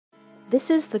This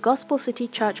is the Gospel City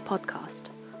Church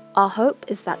podcast. Our hope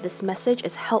is that this message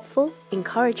is helpful,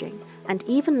 encouraging, and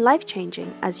even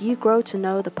life-changing as you grow to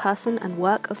know the person and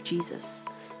work of Jesus.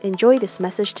 Enjoy this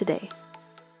message today.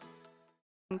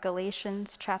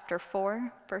 Galatians chapter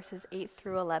 4, verses 8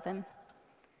 through 11.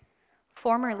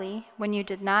 Formerly, when you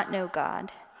did not know God,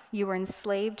 you were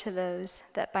enslaved to those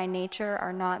that by nature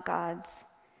are not God's.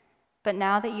 But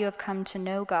now that you have come to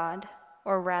know God,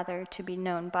 or rather to be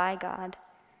known by God,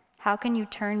 how can you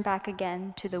turn back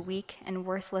again to the weak and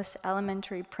worthless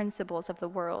elementary principles of the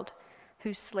world,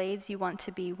 whose slaves you want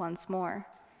to be once more?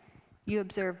 You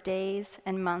observe days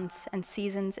and months and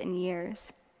seasons and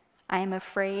years. I am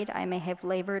afraid I may have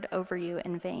labored over you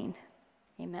in vain.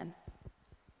 Amen.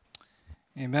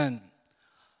 Amen.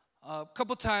 A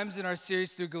couple times in our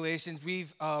series through Galatians,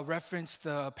 we've referenced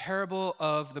the parable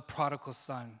of the prodigal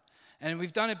son. And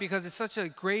we've done it because it's such a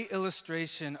great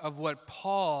illustration of what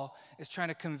Paul is trying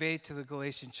to convey to the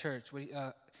Galatian church.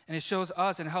 And it shows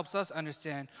us and helps us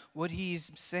understand what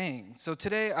he's saying. So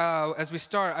today, as we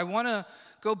start, I want to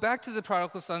go back to the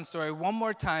prodigal son story one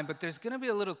more time, but there's going to be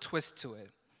a little twist to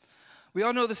it. We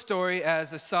all know the story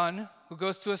as the son who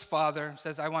goes to his father and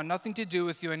says, I want nothing to do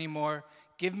with you anymore.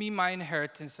 Give me my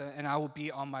inheritance and I will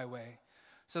be on my way.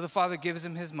 So the father gives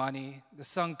him his money. The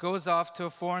son goes off to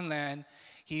a foreign land.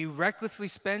 He recklessly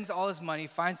spends all his money,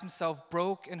 finds himself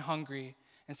broke and hungry,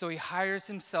 and so he hires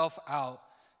himself out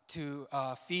to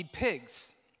feed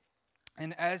pigs.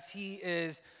 And as he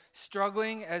is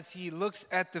struggling, as he looks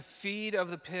at the feed of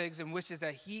the pigs and wishes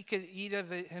that he could eat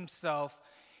of it himself,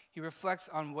 he reflects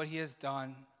on what he has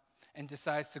done and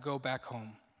decides to go back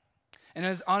home. And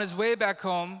as on his way back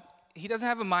home, he doesn't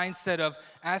have a mindset of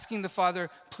asking the father,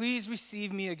 please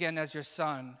receive me again as your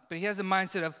son, but he has a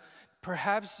mindset of,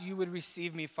 perhaps you would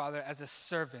receive me, Father, as a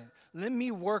servant. Let me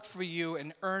work for you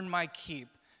and earn my keep.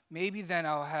 Maybe then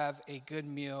I'll have a good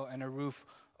meal and a roof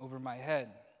over my head.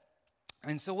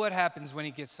 And so what happens when he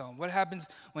gets home? What happens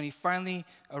when he finally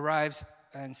arrives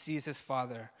and sees his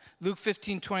father? Luke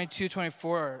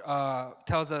 15:22-24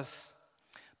 tells us,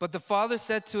 but the father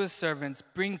said to his servants,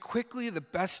 bring quickly the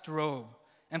best robe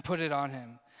and put it on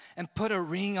him, and put a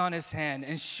ring on his hand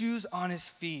and shoes on his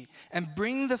feet, and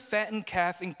bring the fattened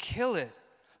calf and kill it.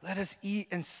 Let us eat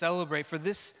and celebrate, for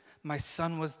this my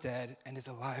son was dead and is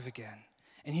alive again.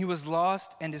 And he was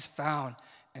lost and is found,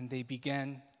 and they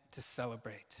began to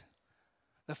celebrate.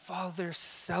 The father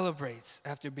celebrates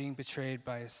after being betrayed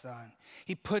by his son.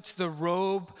 He puts the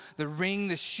robe, the ring,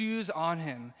 the shoes on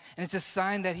him, and it's a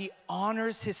sign that he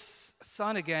honors his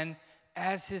son again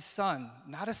as his son,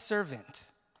 not a servant.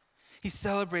 He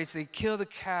celebrates, they kill the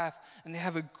calf, and they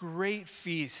have a great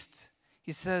feast.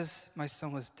 He says, my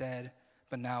son was dead,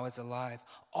 but now is alive.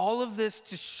 All of this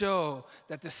to show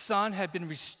that the son had been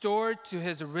restored to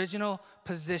his original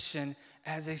position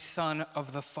as a son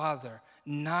of the father,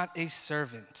 not a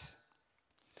servant.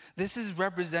 This is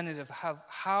representative of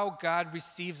how God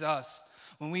receives us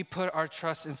when we put our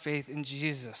trust and faith in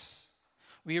Jesus.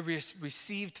 We are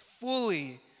received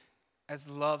fully as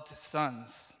loved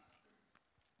sons.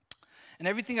 And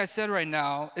everything I said right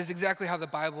now is exactly how the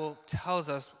Bible tells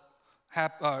us,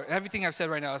 everything I've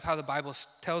said right now is how the Bible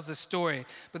tells the story.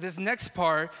 But this next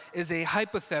part is a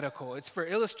hypothetical. It's for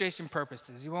illustration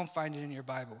purposes. You won't find it in your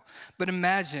Bible. But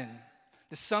imagine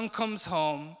the son comes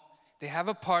home, they have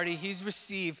a party, he's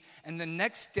received, and the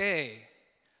next day,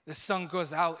 the son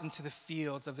goes out into the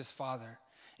fields of his father,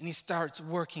 and he starts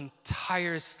working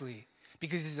tirelessly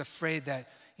because he's afraid that,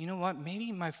 you know what,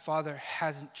 maybe my father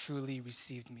hasn't truly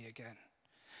received me again.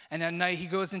 And at night, he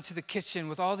goes into the kitchen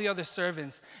with all the other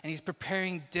servants, and he's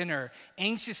preparing dinner,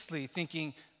 anxiously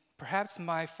thinking, perhaps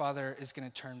my father is going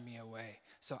to turn me away,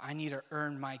 so I need to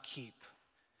earn my keep.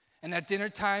 And at dinner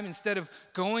time, instead of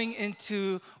going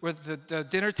into where the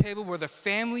dinner table where the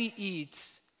family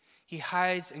eats, he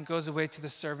hides and goes away to the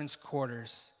servants'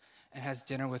 quarters and has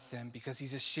dinner with them because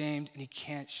he's ashamed and he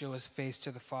can't show his face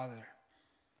to the father.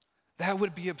 That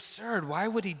would be absurd. Why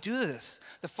would he do this?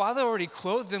 The father already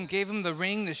clothed him, gave him the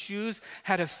ring, the shoes,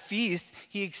 had a feast.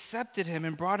 He accepted him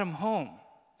and brought him home.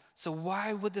 So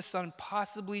why would the son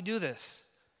possibly do this?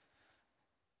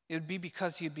 It would be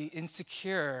because he'd be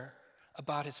insecure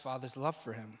about his father's love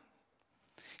for him.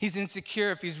 He's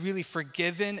insecure if he's really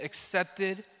forgiven,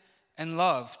 accepted, and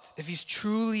loved, if he's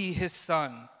truly his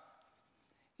son.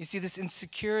 You see, this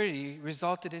insecurity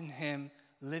resulted in him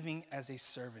living as a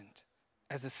servant,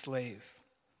 as a slave.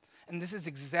 And this is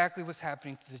exactly what's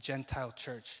happening to the Gentile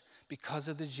church because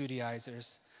of the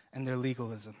Judaizers and their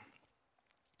legalism.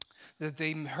 That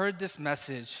they heard this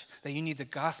message that you need the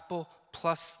gospel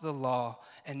plus the law,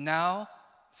 and now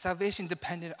salvation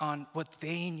depended on what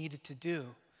they needed to do.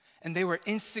 and they were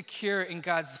insecure in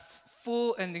God's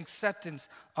full and acceptance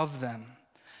of them.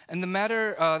 And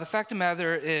the fact of the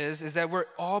matter is that we're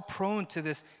all prone to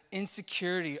this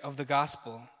insecurity of the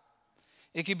gospel.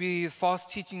 It could be false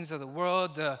teachings of the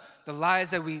world, the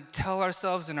lies that we tell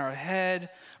ourselves in our head,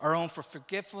 our own for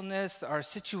forgetfulness, our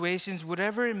situations,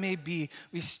 whatever it may be.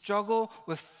 We struggle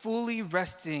with fully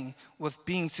resting with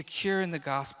being secure in the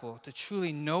gospel, to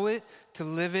truly know it, to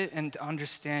live it, and to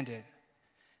understand it.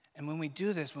 And when we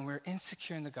do this, when we're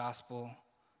insecure in the gospel,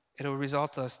 it'll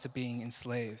result us to being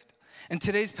enslaved. In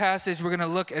today's passage, we're going to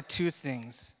look at two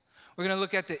things. We're going to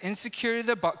look at the insecurity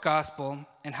of the gospel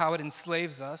and how it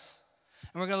enslaves us.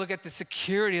 And we're going to look at the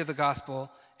security of the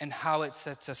gospel and how it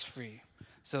sets us free.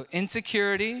 So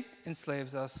insecurity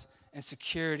enslaves us, and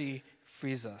security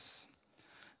frees us.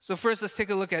 So first, let's take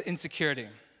a look at insecurity.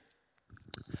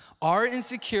 Our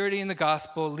insecurity in the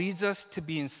gospel leads us to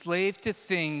be enslaved to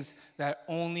things that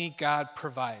only God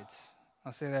provides.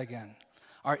 I'll say that again.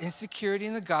 Our insecurity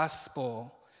in the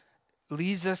gospel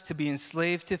leads us to be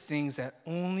enslaved to things that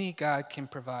only God can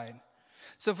provide.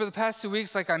 So for the past 2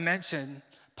 weeks, like I mentioned,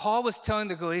 Paul was telling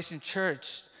the Galatian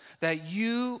church that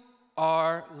you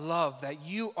are loved, that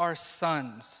you are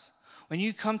sons. When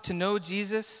you come to know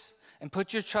Jesus and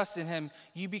put your trust in him,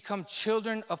 you become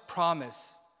children of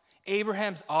promise,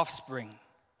 Abraham's offspring,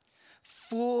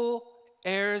 full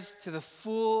heirs to the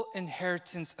full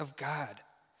inheritance of God,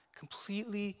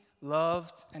 completely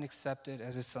loved and accepted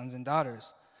as his sons and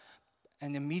daughters.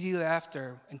 And immediately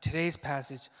after, in today's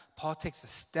passage, Paul takes a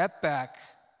step back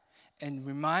and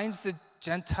reminds the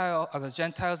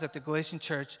Gentiles at the Galatian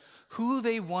church who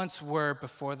they once were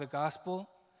before the gospel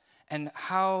and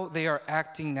how they are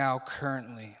acting now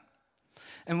currently.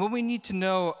 And what we need to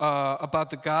know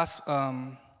about the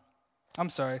gospel,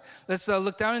 let's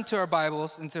look down into our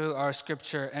Bibles, into our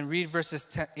scripture, and read verses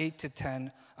 8 to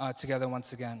 10 together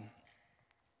once again.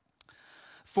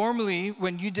 Formerly,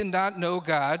 when you did not know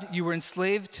God, you were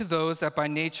enslaved to those that by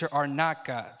nature are not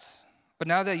God's. But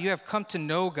now that you have come to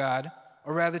know God,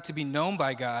 or rather to be known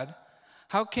by God,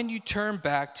 how can you turn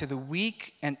back to the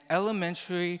weak and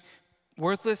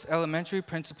worthless elementary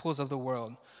principles of the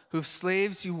world, whose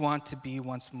slaves you want to be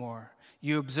once more?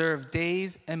 You observe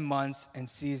days and months and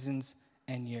seasons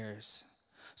and years.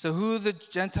 So who the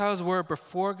Gentiles were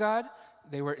before God,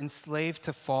 they were enslaved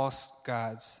to false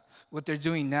gods. What they're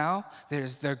doing now,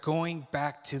 they're going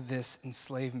back to this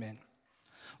enslavement.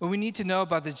 What we need to know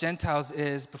about the Gentiles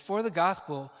is, before the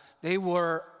gospel, they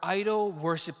were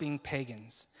idol-worshiping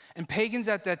pagans. And pagans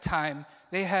at that time,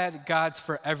 they had gods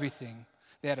for everything.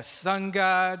 They had a sun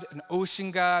god, an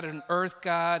ocean god, an earth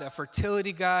god, a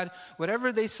fertility god.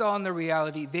 Whatever they saw in the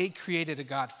reality, they created a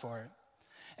god for it.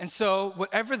 And so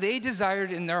whatever they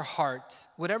desired in their heart,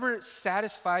 whatever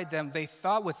satisfied them, they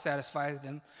thought would satisfy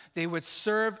them, they would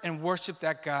serve and worship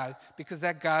that God, because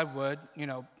that God would,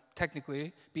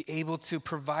 technically be able to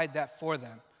provide that for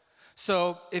them.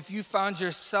 So if you found your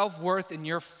self-worth in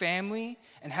your family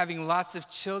and having lots of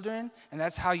children, and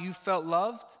that's how you felt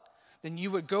loved, then you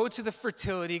would go to the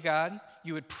fertility god,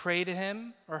 you would pray to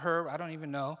him or her, I don't even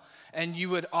know, and you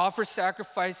would offer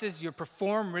sacrifices, you would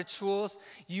perform rituals,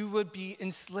 you would be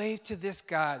enslaved to this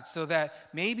god, so that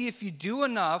maybe if you do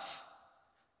enough,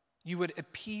 you would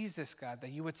appease this god,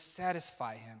 that you would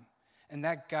satisfy him, and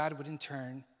that God would in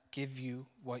turn give you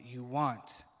what you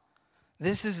want.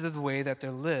 This is the way that they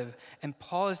live, and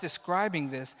Paul is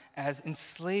describing this as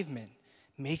enslavement.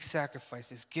 Make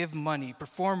sacrifices, give money,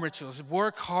 perform rituals,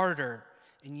 work harder,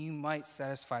 and you might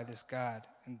satisfy this God,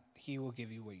 and he will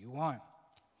give you what you want.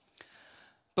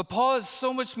 But Paul is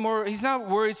so much more, he's not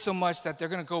worried so much that they're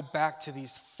going to go back to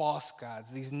these false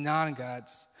gods, these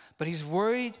non-gods, but he's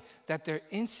worried that their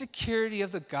insecurity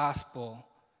of the gospel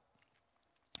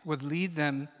would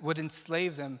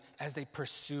enslave them as they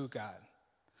pursue God.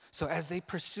 So as they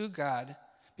pursue God,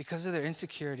 because of their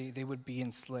insecurity, they would be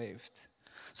enslaved.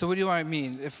 So what do I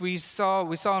mean? If we saw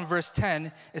in verse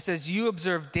 10, it says, you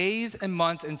observe days and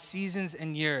months and seasons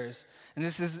and years. And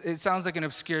it sounds like an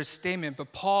obscure statement,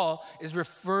 but Paul is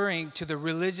referring to the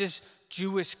religious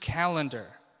Jewish calendar.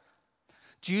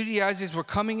 Judaizers were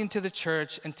coming into the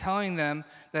church and telling them,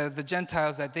 the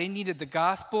Gentiles, that they needed the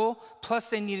gospel,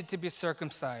 plus they needed to be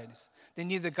circumcised. They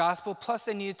needed the gospel, plus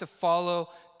they needed to follow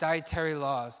dietary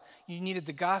laws. You needed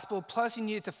the gospel, plus you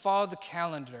needed to follow the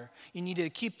calendar. You needed to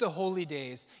keep the holy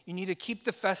days. You needed to keep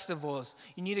the festivals.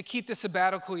 You needed to keep the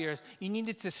sabbatical years. You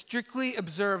needed to strictly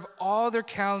observe all their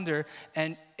calendar.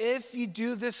 And if you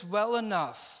do this well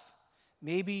enough,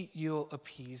 maybe you'll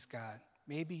appease God.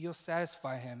 Maybe you'll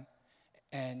satisfy him,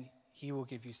 and he will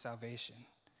give you salvation.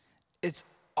 It's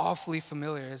awfully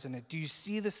familiar, isn't it? Do you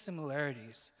see the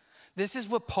similarities? This is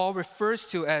what Paul refers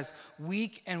to as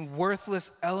weak and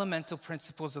worthless elemental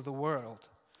principles of the world.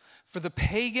 For the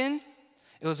pagan,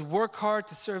 it was work hard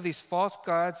to serve these false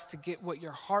gods to get what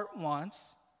your heart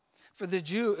wants. For the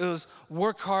Jew, it was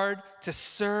work hard to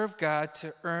serve God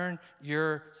to earn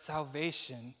your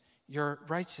salvation, your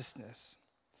righteousness.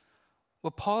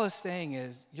 What Paul is saying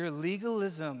is your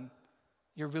legalism,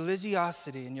 your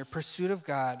religiosity, and your pursuit of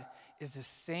God is the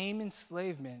same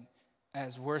enslavement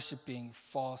as worshiping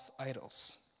false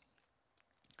idols.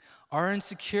 Our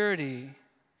insecurity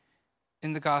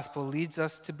in the gospel leads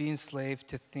us to be enslaved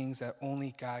to things that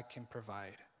only God can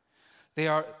provide.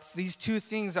 These two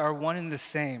things are one and the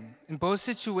same. In both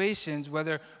situations,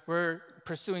 whether we're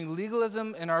pursuing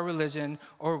legalism in our religion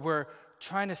or we're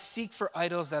trying to seek for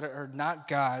idols that are not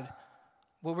God,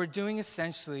 what we're doing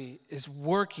essentially is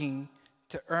working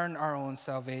to earn our own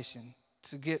salvation,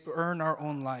 to earn our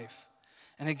own life.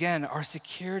 And again, our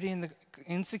insecurity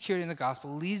in the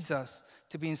gospel leads us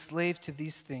to be enslaved to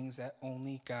these things that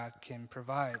only God can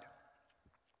provide.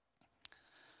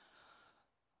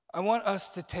 I want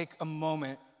us to take a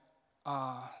moment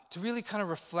to really kind of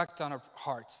reflect on our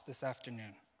hearts this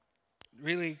afternoon.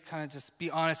 Really kind of just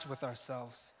be honest with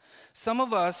ourselves. Some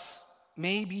of us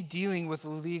may be dealing with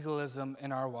legalism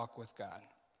in our walk with God.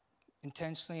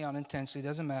 Intentionally, unintentionally,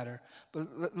 doesn't matter. But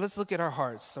let's look at our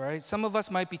hearts, all right? Some of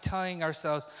us might be telling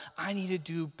ourselves, I need to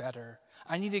do better.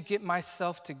 I need to get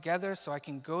myself together so I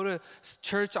can go to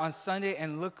church on Sunday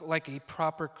and look like a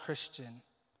proper Christian.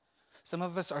 Some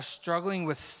of us are struggling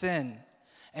with sin,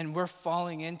 and we're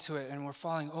falling into it, and we're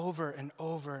falling over and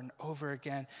over and over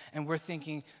again. And we're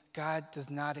thinking, God does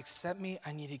not accept me.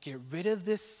 I need to get rid of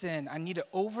this sin. I need to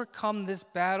overcome this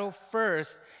battle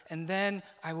first, and then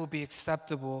I will be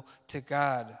acceptable to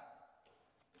God.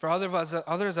 For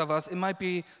others of us, it might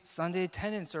be Sunday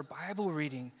attendance or Bible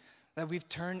reading that we've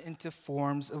turned into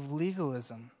forms of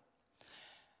legalism.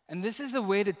 And this is a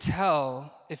way to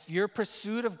tell if your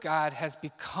pursuit of God has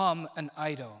become an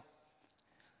idol.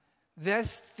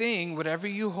 This thing, whatever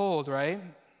you hold, right?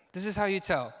 This is how you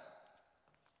tell.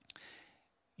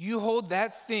 You hold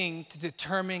that thing to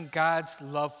determine God's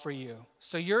love for you.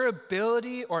 So your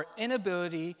ability or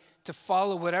inability to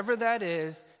follow whatever that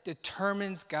is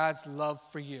determines God's love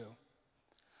for you.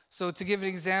 So to give an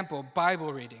example,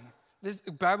 Bible reading. This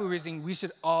Bible reading, we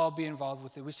should all be involved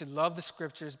with it. We should love the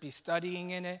scriptures, be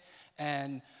studying in it,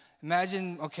 and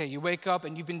imagine, okay, you wake up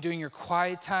and you've been doing your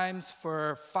quiet times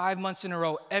for 5 months in a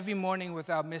row every morning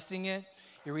without missing it.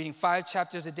 You're reading 5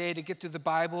 chapters a day to get through the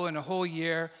Bible in a whole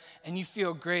year, and you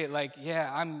feel great, like, yeah,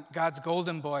 I'm God's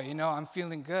golden boy, I'm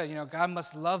feeling good, God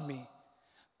must love me.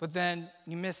 But then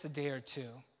you miss a day or 2,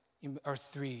 or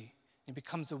 3. It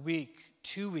becomes a week,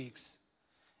 2 weeks.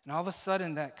 And all of a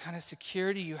sudden, that kind of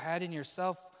security you had in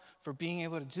yourself for being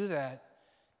able to do that,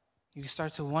 you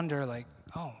start to wonder, like,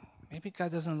 oh, maybe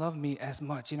God doesn't love me as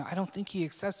much. I don't think he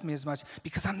accepts me as much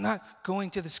because I'm not going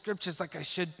to the scriptures like I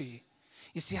should be.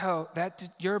 You see how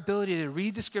your ability to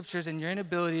read the scriptures and your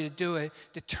inability to do it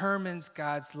determines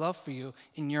God's love for you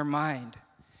in your mind.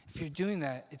 If you're doing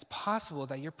that, it's possible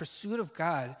that your pursuit of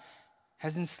God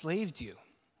has enslaved you.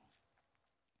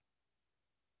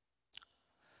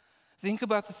 Think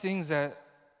about the things that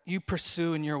you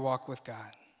pursue in your walk with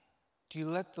God. Do you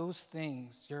let those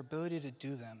things, your ability to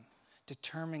do them,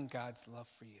 determine God's love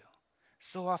for you?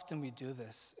 So often we do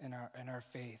this in our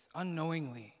faith,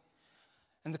 unknowingly.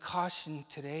 And the caution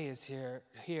today is here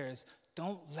is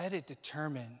don't let it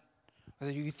determine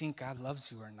whether you think God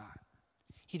loves you or not.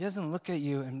 He doesn't look at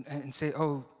you and say,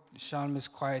 oh, Sean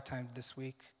missed quiet time this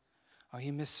week. Oh, he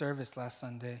missed service last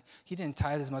Sunday. He didn't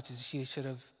tithe as much as he should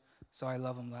have, so I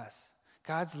love him less.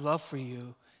 God's love for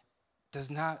you does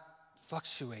not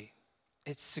fluctuate.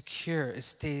 It's secure. It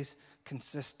stays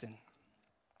consistent.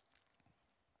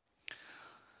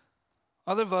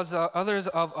 Others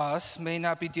of us may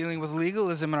not be dealing with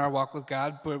legalism in our walk with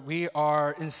God, but we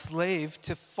are enslaved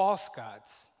to false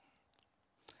gods.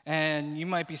 And you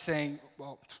might be saying,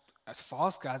 well, as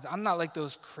false gods, I'm not like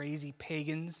those crazy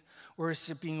pagans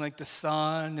worshiping like the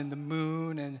sun and the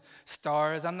moon and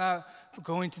stars. I'm not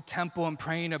going to temple and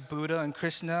praying to Buddha and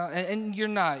Krishna. And you're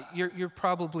not. You're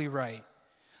probably right.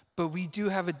 But we do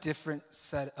have a different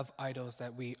set of idols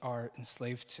that we are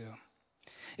enslaved to.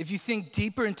 If you think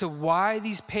deeper into why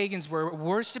these pagans were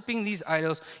worshiping these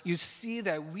idols, you see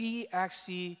that we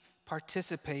actually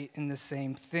participate in the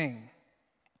same thing.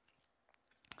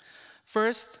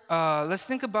 First, let's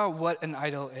think about what an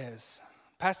idol is.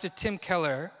 Pastor Tim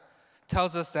Keller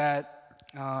tells us that,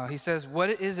 he says, what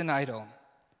is an idol?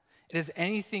 It is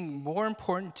anything more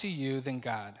important to you than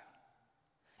God.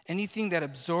 Anything that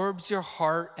absorbs your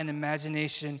heart and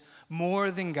imagination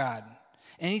more than God.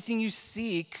 Anything you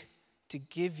seek to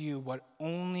give you what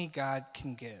only God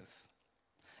can give.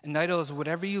 An idol is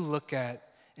whatever you look at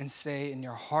and say in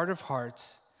your heart of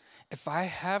hearts, if I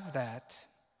have that,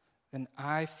 then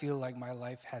I feel like my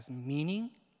life has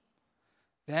meaning.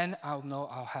 Then I'll know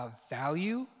I'll have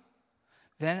value.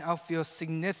 Then I'll feel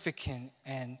significant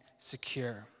and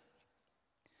secure.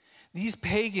 These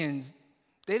pagans,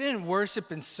 they didn't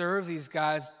worship and serve these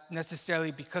gods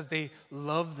necessarily because they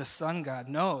loved the sun god.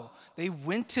 No, they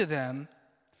went to them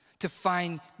to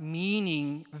find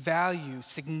meaning, value,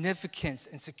 significance,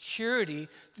 and security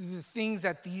through the things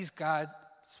that these gods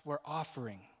were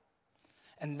offering.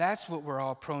 And that's what we're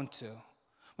all prone to.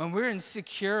 When we're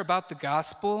insecure about the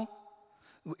gospel,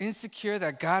 insecure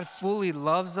that God fully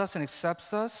loves us and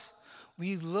accepts us,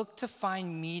 we look to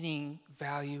find meaning,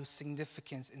 value,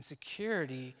 significance, and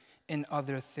security in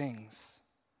other things.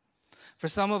 For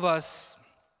some of us,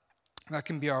 that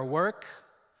can be our work,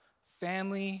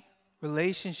 family,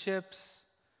 relationships,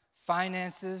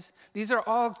 finances. These are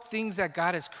all things that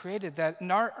God has created that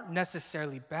aren't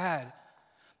necessarily bad.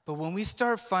 But when we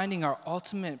start finding our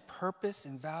ultimate purpose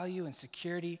and value and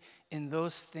security in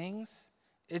those things,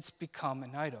 it's become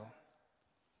an idol.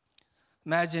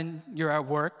 Imagine you're at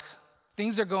work.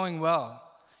 Things are going well.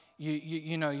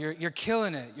 You're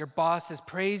killing it. Your boss is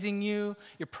praising you.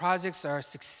 Your projects are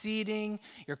succeeding.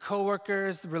 Your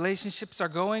coworkers, the relationships are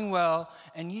going well.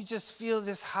 And you just feel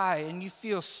this high and you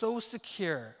feel so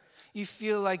secure. You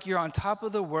feel like you're on top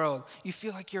of the world. You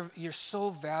feel like you're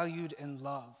so valued and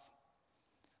loved.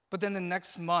 But then the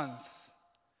next month,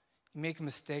 you make a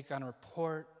mistake on a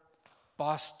report.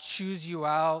 Boss chews you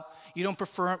out. You don't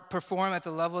perform at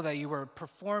the level that you were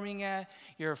performing at.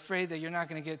 You're afraid that you're not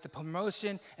going to get the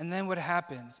promotion. And then what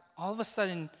happens? All of a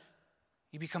sudden,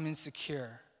 you become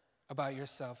insecure about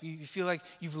yourself. You feel like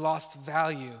you've lost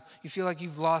value. You feel like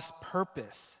you've lost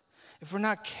purpose. If we're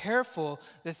not careful,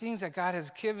 the things that God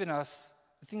has given us,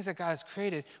 the things that God has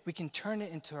created, we can turn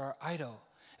it into our idol.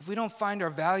 If we don't find our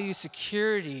value,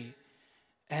 security,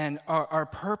 and our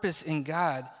purpose in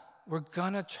God, we're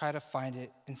going to try to find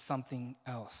it in something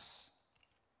else.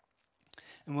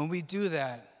 And when we do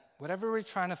that, whatever we're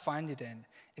trying to find it in,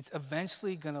 it's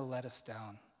eventually going to let us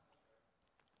down.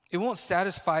 It won't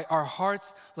satisfy our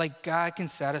hearts like God can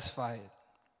satisfy it.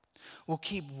 We'll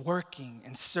keep working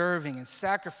and serving and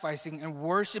sacrificing and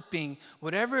worshiping,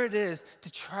 whatever it is,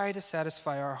 to try to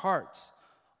satisfy our hearts.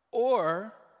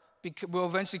 Or we'll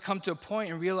eventually come to a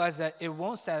point and realize that it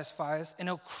won't satisfy us and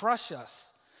it'll crush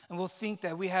us. And we'll think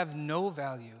that we have no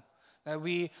value, and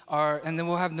then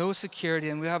we'll have no security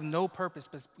and we'll have no purpose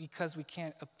because we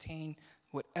can't obtain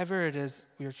whatever it is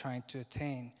we are trying to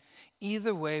attain.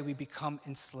 Either way, we become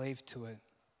enslaved to it.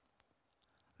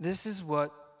 This is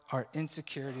what our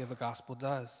insecurity of the gospel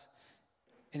does.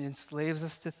 It enslaves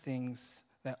us to things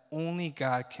that only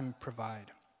God can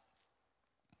provide.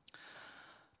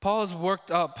 Paul is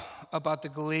worked up about the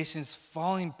Galatians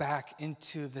falling back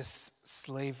into this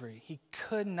slavery. He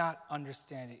could not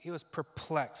understand it. He was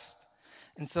perplexed.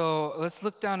 And so let's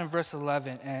look down in verse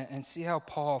 11 and see how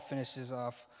Paul finishes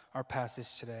off our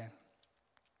passage today.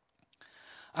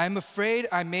 I am afraid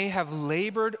I may have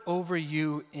labored over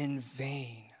you in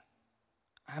vain.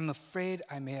 I'm afraid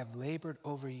I may have labored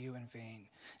over you in vain.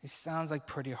 It sounds like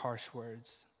pretty harsh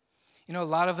words. You know, a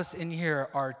lot of us in here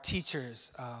are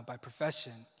teachers by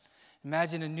profession.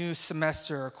 Imagine a new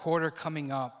semester or quarter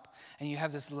coming up, and you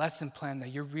have this lesson plan that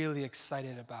you're really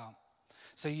excited about.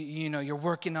 So you're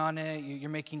working on it,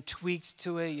 you're making tweaks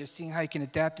to it, you're seeing how you can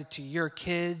adapt it to your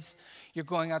kids. You're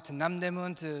going out to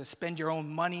Namdaemun to spend your own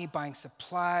money buying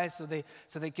supplies so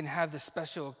they can have the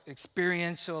special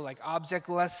experiential like object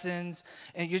lessons.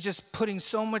 And you're just putting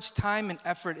so much time and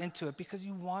effort into it because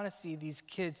you want to see these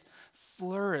kids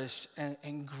flourish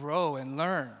and grow and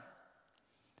learn.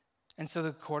 And so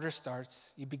the quarter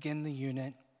starts, you begin the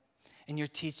unit, and you're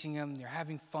teaching them, you're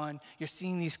having fun. You're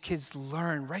seeing these kids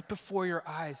learn right before your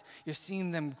eyes. You're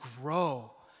seeing them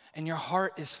grow, and your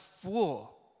heart is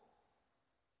full.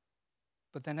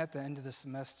 But then at the end of the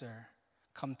semester,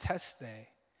 come test day,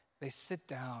 they sit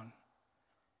down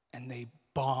and they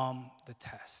bomb the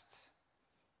tests.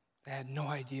 They had no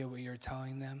idea what you were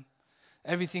telling them.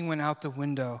 Everything went out the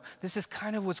window. This is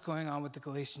kind of what's going on with the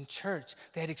Galatian church.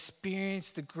 They had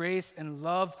experienced the grace and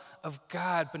love of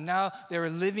God, but now they were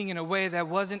living in a way that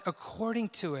wasn't according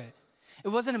to it. It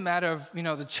wasn't a matter of,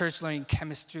 the church learning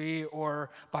chemistry or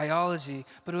biology,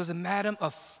 but it was a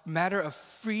matter of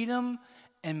freedom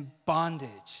and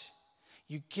bondage.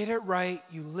 You get it right,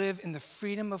 you live in the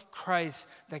freedom of Christ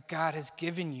that God has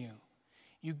given you.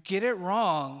 You get it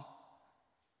wrong,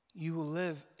 you will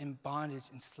live in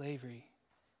bondage and slavery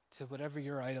to whatever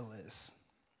your idol is.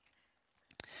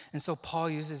 And so Paul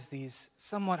uses these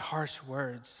somewhat harsh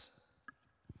words.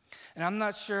 And I'm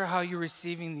not sure how you're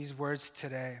receiving these words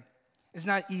today. It's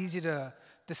not easy to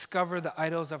discover the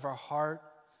idols of our heart,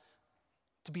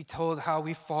 to be told how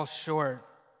we fall short.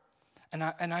 And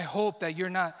I hope that you're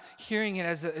not hearing it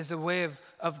as a way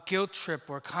of guilt trip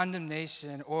or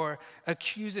condemnation or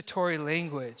accusatory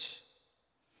language.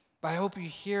 But I hope you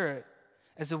hear it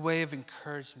as a way of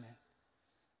encouragement,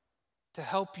 to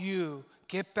help you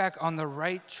get back on the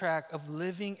right track of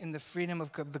living in the freedom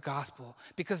of the gospel.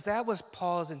 Because that was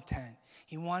Paul's intent.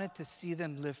 He wanted to see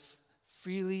them live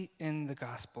freely in the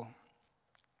gospel.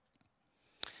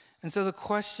 And so the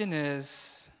question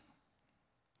is,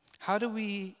 how do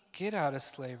we get out of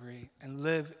slavery and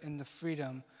live in the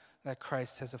freedom that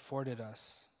Christ has afforded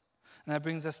us? And that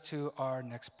brings us to our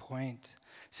next point: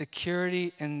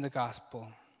 security in the gospel.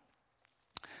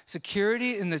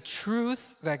 Security in the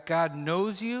truth that God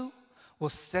knows you will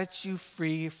set you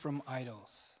free from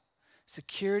idols.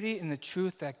 Security in the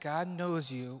truth that God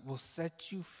knows you will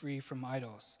set you free from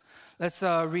idols. Let's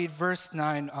read verse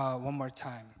 9 one more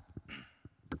time.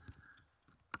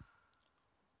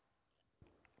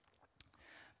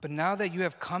 But now that you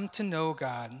have come to know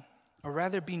God, or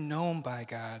rather be known by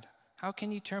God, how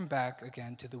can you turn back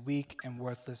again to the weak and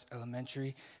worthless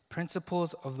elementary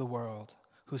principles of the world,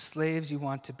 whose slaves you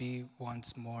want to be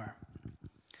once more?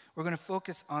 We're going to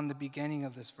focus on the beginning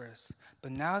of this verse.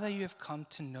 But now that you have come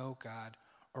to know God,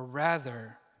 or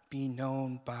rather be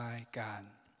known by God.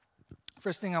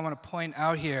 First thing I want to point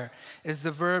out here is the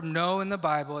verb know in the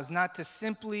Bible is not to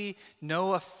simply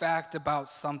know a fact about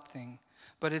something,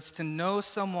 but it's to know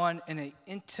someone in an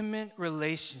intimate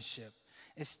relationship.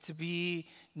 It's to be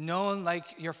known like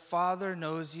your father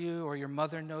knows you or your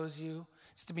mother knows you.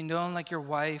 It's to be known like your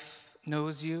wife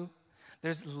knows you.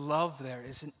 There's love there.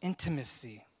 It's an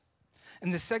intimacy.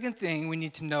 And the second thing we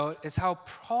need to note is how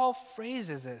Paul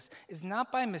phrases this. It's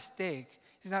not by mistake.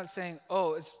 He's not saying,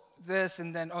 oh, it's this,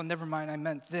 and then, oh, never mind, I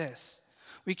meant this.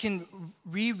 We can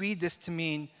reread this to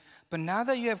mean, but now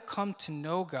that you have come to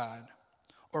know God,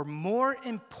 or more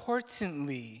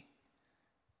importantly,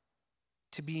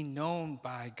 to be known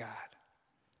by God.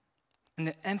 And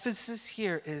the emphasis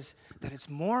here is that it's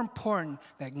more important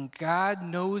that God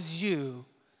knows you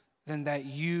than that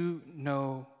you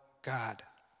know God.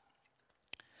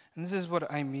 And this is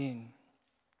what I mean.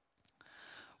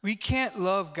 We can't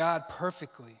love God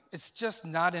perfectly. It's just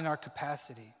not in our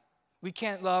capacity. We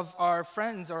can't love our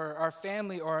friends or our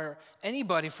family or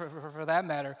anybody for that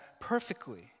matter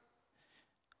perfectly.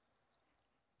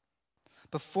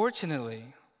 But fortunately,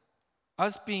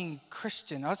 us being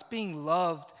Christian, us being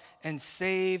loved and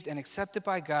saved and accepted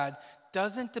by God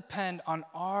doesn't depend on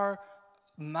our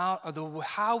amount of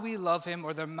how we love him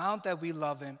or the amount that we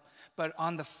love him, but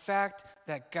on the fact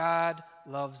that God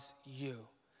loves you.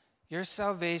 Your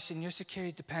salvation, your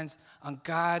security depends on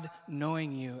God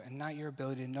knowing you and not your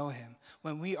ability to know him.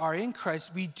 When we are in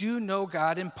Christ, we do know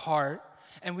God in part,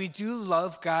 and we do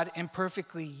love God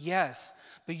imperfectly, yes.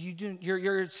 But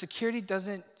your security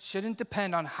shouldn't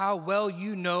depend on how well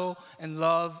you know and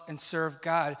love and serve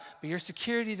God. But your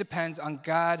security depends on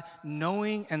God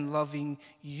knowing and loving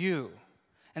you.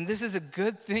 And this is a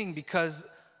good thing because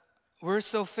we're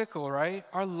so fickle, right?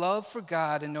 Our love for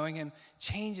God and knowing him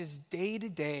changes day to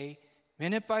day,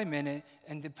 minute by minute,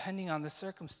 and depending on the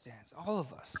circumstance. All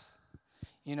of us.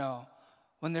 You know,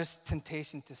 when there's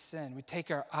temptation to sin, we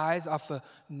take our eyes off of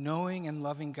knowing and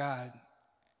loving God,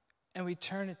 and we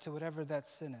turn it to whatever that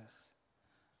sin is.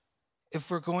 If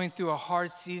we're going through a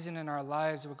hard season in our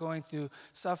lives, we're going through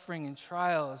suffering and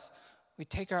trials, we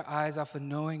take our eyes off of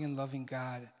knowing and loving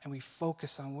God, and we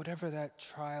focus on whatever that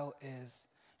trial is,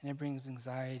 and it brings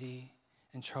anxiety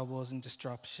and troubles and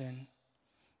disruption.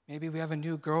 Maybe we have a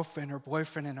new girlfriend or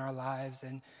boyfriend in our lives,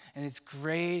 and it's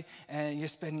great, and you're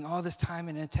spending all this time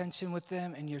and attention with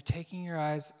them, and you're taking your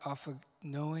eyes off of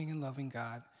knowing and loving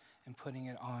God and putting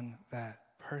it on that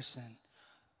person.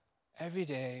 Every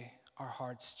day, our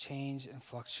hearts change and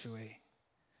fluctuate.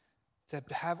 To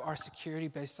have our security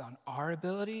based on our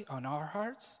ability, on our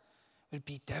hearts, would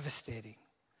be devastating.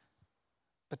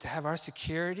 But to have our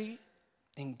security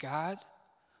in God,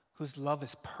 whose love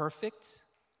is perfect,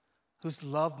 whose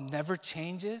love never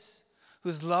changes,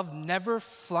 whose love never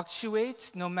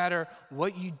fluctuates no matter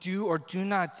what you do or do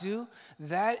not do,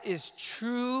 that is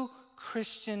true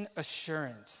Christian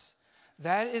assurance.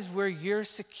 That is where your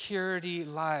security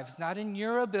lies, not in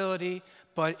your ability,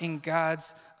 but in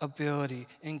God's ability,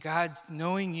 in God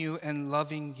knowing you and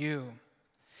loving you.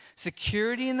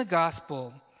 Security in the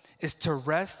gospel is to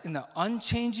rest in the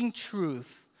unchanging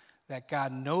truth that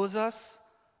God knows us,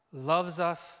 loves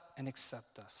us, and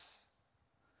accepts us.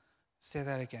 Say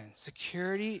that again.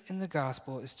 Security in the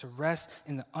gospel is to rest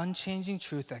in the unchanging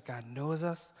truth that God knows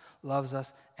us, loves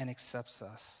us, and accepts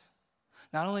us.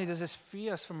 Not only does this free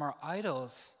us from our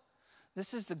idols,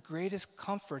 this is the greatest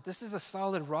comfort. This is a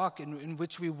solid rock in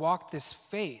which we walk this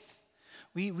faith.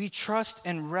 We trust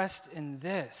and rest in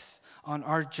this on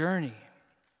our journey.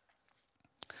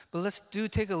 But let's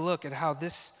take a look at how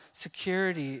this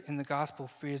security in the gospel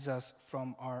frees us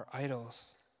from our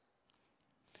idols.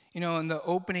 You know, in the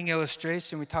opening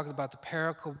illustration, we talked about the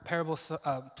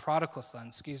prodigal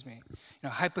son, You know,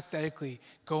 hypothetically,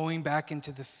 going back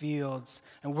into the fields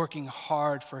and working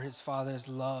hard for his father's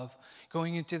love,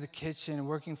 going into the kitchen and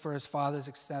working for his father's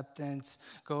acceptance,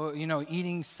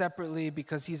 eating separately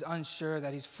because he's unsure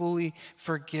that he's fully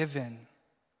forgiven.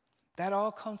 That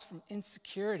all comes from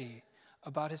insecurity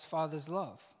about his father's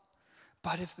love.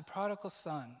 But if the prodigal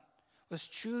son was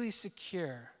truly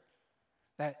secure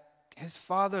that his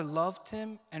father loved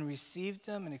him and received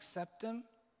him and accepted him,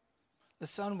 the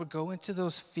son would go into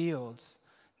those fields,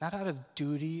 not out of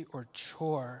duty or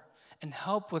chore, and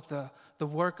help with the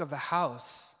work of the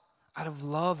house out of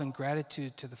love and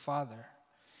gratitude to the father.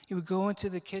 He would go into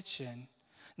the kitchen,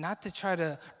 not to try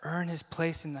to earn his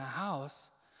place in the house,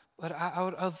 but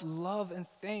out of love and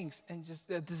thanks and just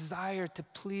a desire to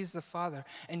please the Father.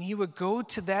 And he would go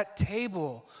to that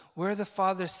table where the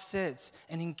Father sits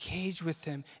and engage with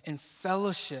him in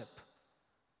fellowship,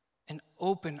 an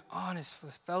open, honest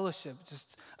fellowship,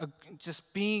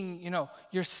 just being,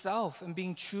 yourself and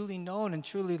being truly known and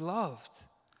truly loved.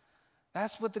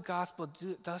 That's what the gospel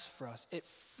does for us. It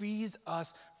frees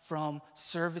us from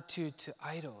servitude to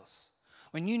idols.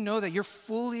 When you know that you're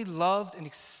fully loved and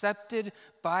accepted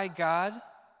by God,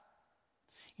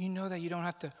 you know that you don't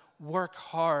have to work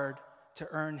hard to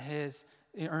earn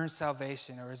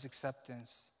salvation or his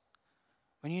acceptance.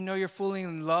 When you know you're fully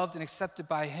loved and accepted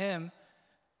by him,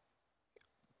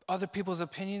 other people's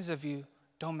opinions of you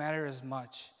don't matter as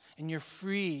much. And you're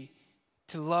free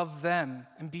to love them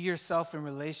and be yourself in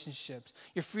relationships.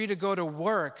 You're free to go to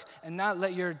work and not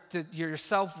let your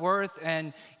self-worth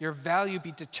and your value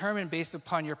be determined based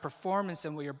upon your performance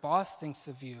and what your boss thinks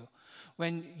of you.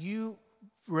 When you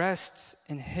rest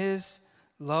in his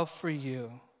love for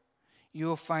you, you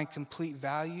will find complete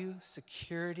value,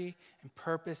 security, and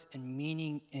purpose and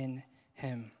meaning in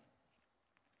him.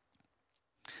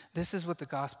 This is what the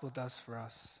gospel does for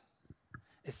us.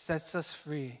 It sets us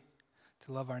free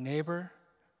to love our neighbor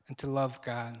and to love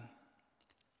God.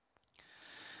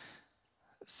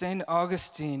 St.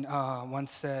 Augustine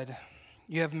once said,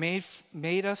 "You have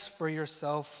made us for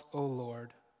yourself, O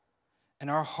Lord, and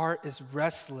our heart is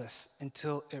restless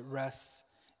until it rests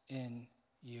in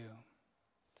you."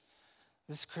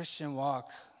 This Christian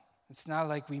walk, it's not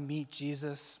like we meet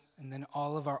Jesus and then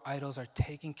all of our idols are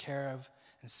taken care of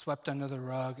and swept under the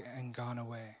rug and gone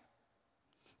away.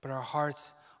 But our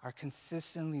hearts are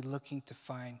consistently looking to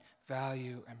find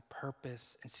value and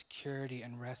purpose and security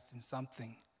and rest in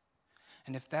something.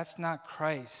 And if that's not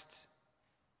Christ,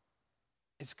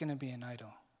 it's going to be an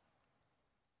idol.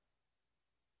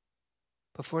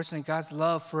 But fortunately, God's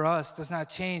love for us does not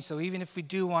change. So even if we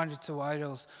do wander to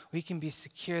idols, we can be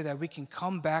secure that we can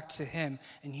come back to him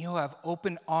and he'll have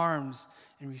open arms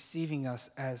in receiving us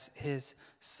as his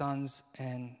sons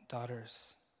and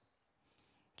daughters.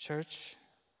 Church,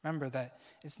 remember that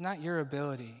it's not your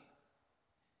ability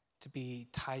to be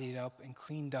tidied up and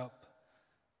cleaned up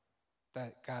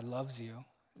that God loves you.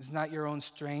 It's not your own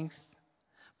strength,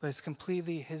 but it's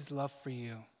completely his love for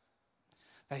you.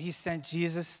 That he sent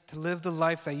Jesus to live the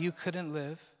life that you couldn't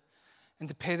live and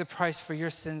to pay the price for your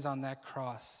sins on that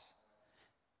cross.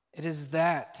 It's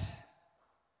the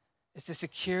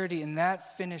security in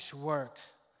that finished work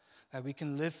that we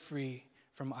can live free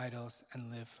from idols and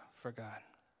live for God.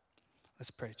 Let's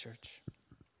pray, church.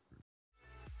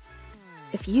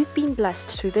 If you've been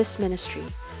blessed through this ministry,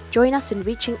 join us in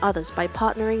reaching others by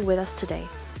partnering with us today.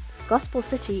 Gospel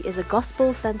City is a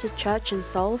gospel-centered church in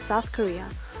Seoul, South Korea,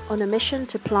 on a mission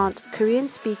to plant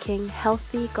Korean-speaking,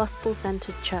 healthy,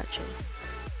 gospel-centered churches.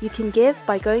 You can give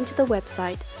by going to the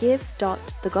website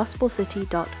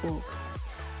give.thegospelcity.org.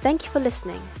 Thank you for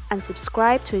listening, and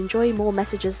subscribe to enjoy more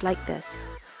messages like this.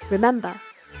 Remember,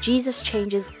 Jesus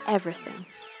changes everything.